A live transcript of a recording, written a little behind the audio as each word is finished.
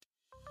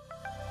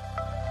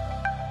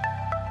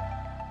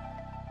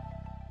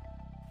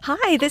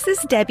Hi, this is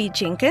Debbie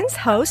Jenkins,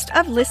 host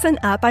of Listen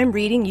Up, I'm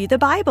Reading You the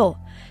Bible.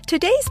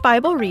 Today's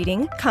Bible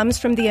reading comes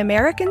from the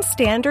American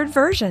Standard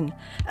Version,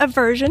 a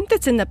version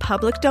that's in the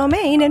public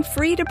domain and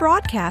free to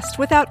broadcast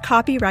without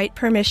copyright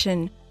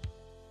permission.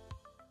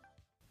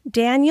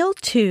 Daniel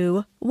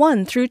 2,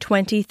 1 through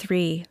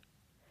 23.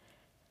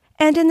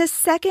 And in the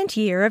second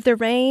year of the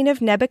reign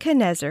of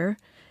Nebuchadnezzar,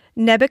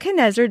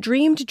 Nebuchadnezzar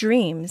dreamed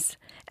dreams,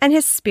 and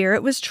his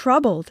spirit was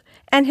troubled,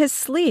 and his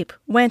sleep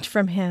went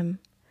from him.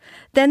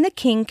 Then the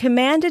king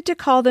commanded to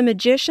call the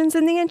magicians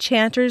and the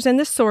enchanters and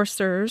the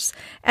sorcerers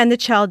and the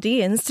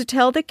Chaldeans to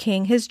tell the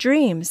king his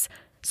dreams.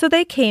 So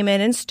they came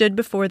in and stood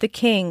before the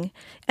king.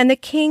 And the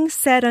king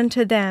said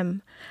unto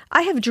them,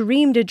 I have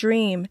dreamed a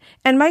dream,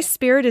 and my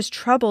spirit is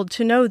troubled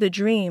to know the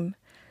dream.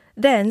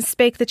 Then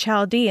spake the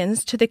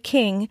Chaldeans to the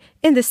king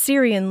in the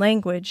Syrian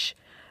language,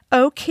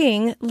 O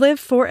king, live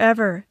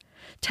forever.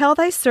 Tell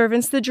thy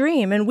servants the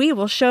dream, and we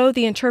will show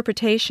the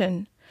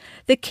interpretation.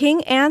 The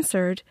king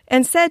answered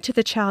and said to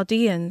the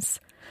Chaldeans,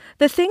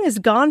 The thing is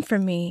gone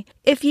from me.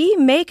 If ye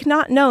make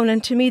not known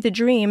unto me the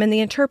dream and the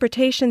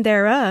interpretation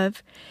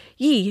thereof,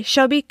 ye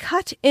shall be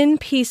cut in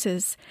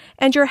pieces,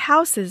 and your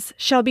houses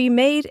shall be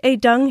made a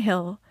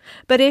dunghill.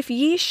 But if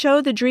ye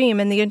show the dream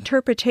and the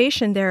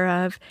interpretation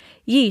thereof,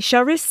 ye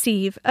shall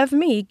receive of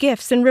me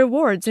gifts and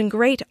rewards and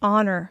great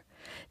honor.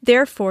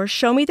 Therefore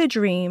show me the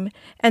dream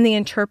and the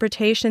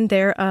interpretation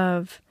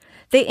thereof.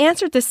 They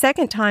answered the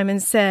second time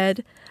and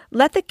said,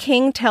 Let the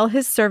king tell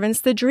his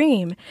servants the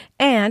dream,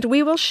 and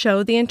we will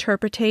show the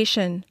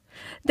interpretation.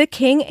 The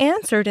king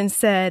answered and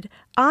said,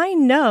 I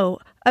know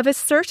of a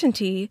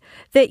certainty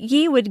that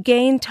ye would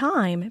gain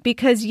time,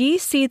 because ye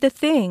see the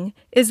thing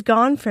is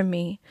gone from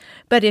me.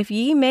 But if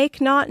ye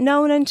make not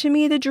known unto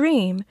me the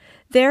dream,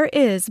 there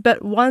is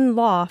but one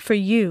law for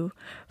you,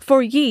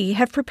 for ye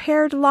have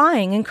prepared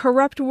lying and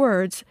corrupt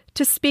words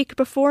to speak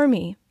before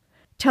me.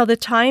 Till the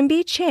time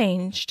be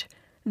changed,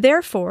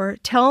 therefore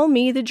tell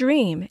me the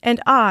dream,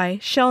 and I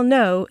shall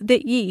know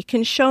that ye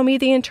can show me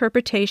the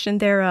interpretation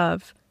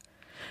thereof.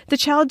 The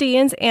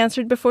Chaldeans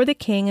answered before the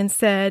king and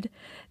said,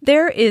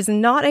 There is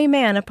not a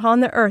man upon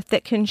the earth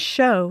that can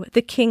show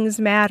the king's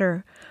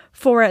matter,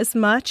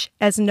 forasmuch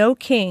as no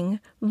king,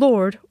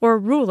 lord, or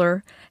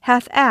ruler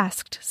hath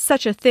asked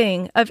such a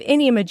thing of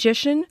any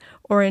magician,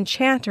 or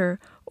enchanter,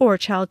 or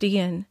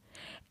Chaldean.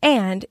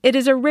 And it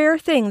is a rare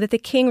thing that the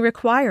king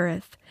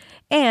requireth,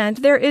 and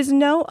there is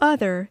no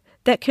other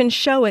that can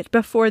show it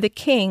before the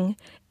king,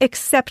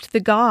 except the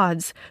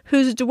gods,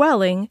 whose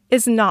dwelling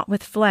is not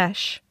with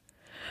flesh.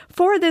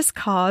 For this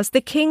cause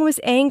the king was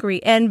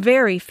angry and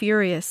very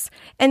furious,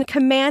 and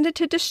commanded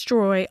to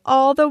destroy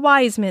all the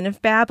wise men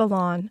of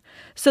Babylon.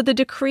 So the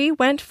decree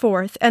went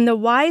forth, and the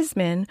wise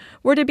men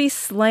were to be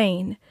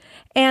slain,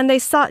 and they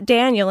sought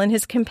Daniel and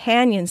his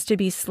companions to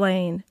be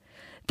slain.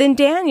 Then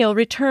Daniel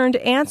returned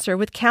answer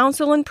with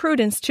counsel and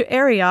prudence to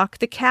Arioch,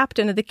 the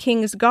captain of the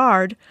king's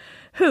guard,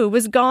 who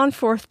was gone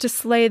forth to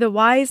slay the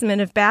wise men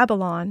of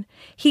Babylon.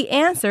 He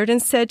answered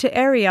and said to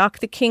Arioch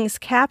the king's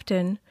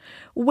captain,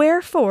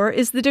 Wherefore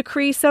is the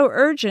decree so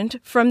urgent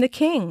from the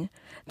king?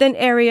 Then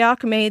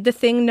Arioch made the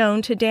thing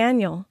known to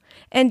Daniel.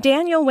 And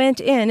Daniel went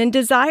in and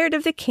desired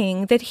of the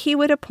king that he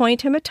would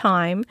appoint him a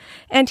time,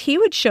 and he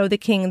would show the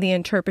king the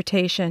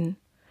interpretation.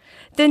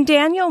 Then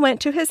Daniel went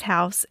to his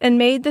house and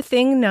made the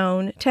thing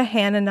known to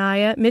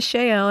Hananiah,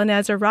 Mishael, and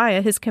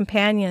Azariah his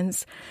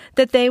companions,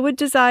 that they would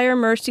desire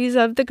mercies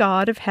of the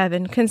God of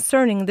heaven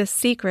concerning this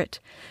secret,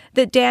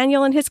 that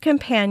Daniel and his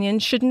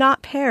companions should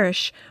not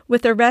perish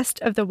with the rest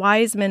of the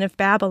wise men of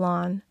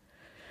Babylon.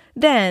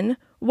 Then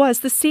was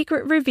the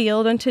secret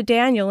revealed unto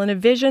Daniel in a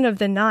vision of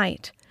the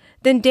night.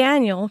 Then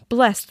Daniel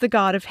blessed the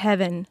God of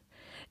heaven.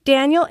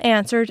 Daniel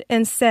answered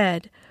and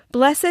said,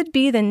 Blessed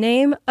be the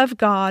name of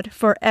God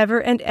forever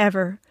and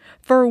ever,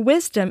 for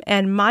wisdom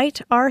and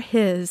might are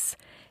his.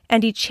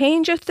 And he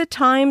changeth the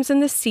times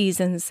and the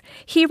seasons.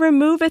 He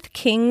removeth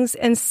kings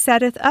and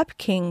setteth up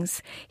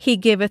kings. He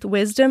giveth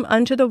wisdom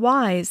unto the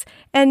wise,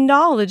 and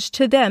knowledge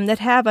to them that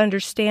have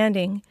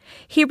understanding.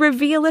 He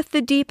revealeth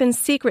the deep and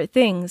secret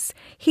things.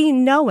 He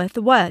knoweth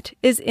what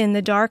is in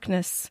the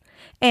darkness,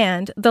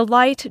 and the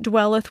light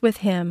dwelleth with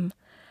him.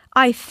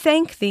 I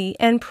thank thee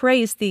and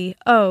praise thee,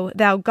 O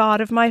thou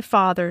God of my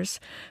fathers,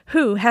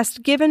 who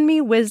hast given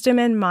me wisdom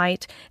and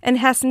might, and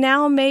hast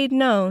now made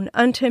known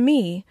unto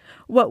me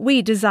what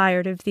we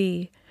desired of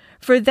thee.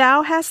 For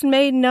thou hast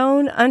made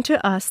known unto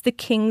us the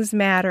king's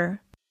matter.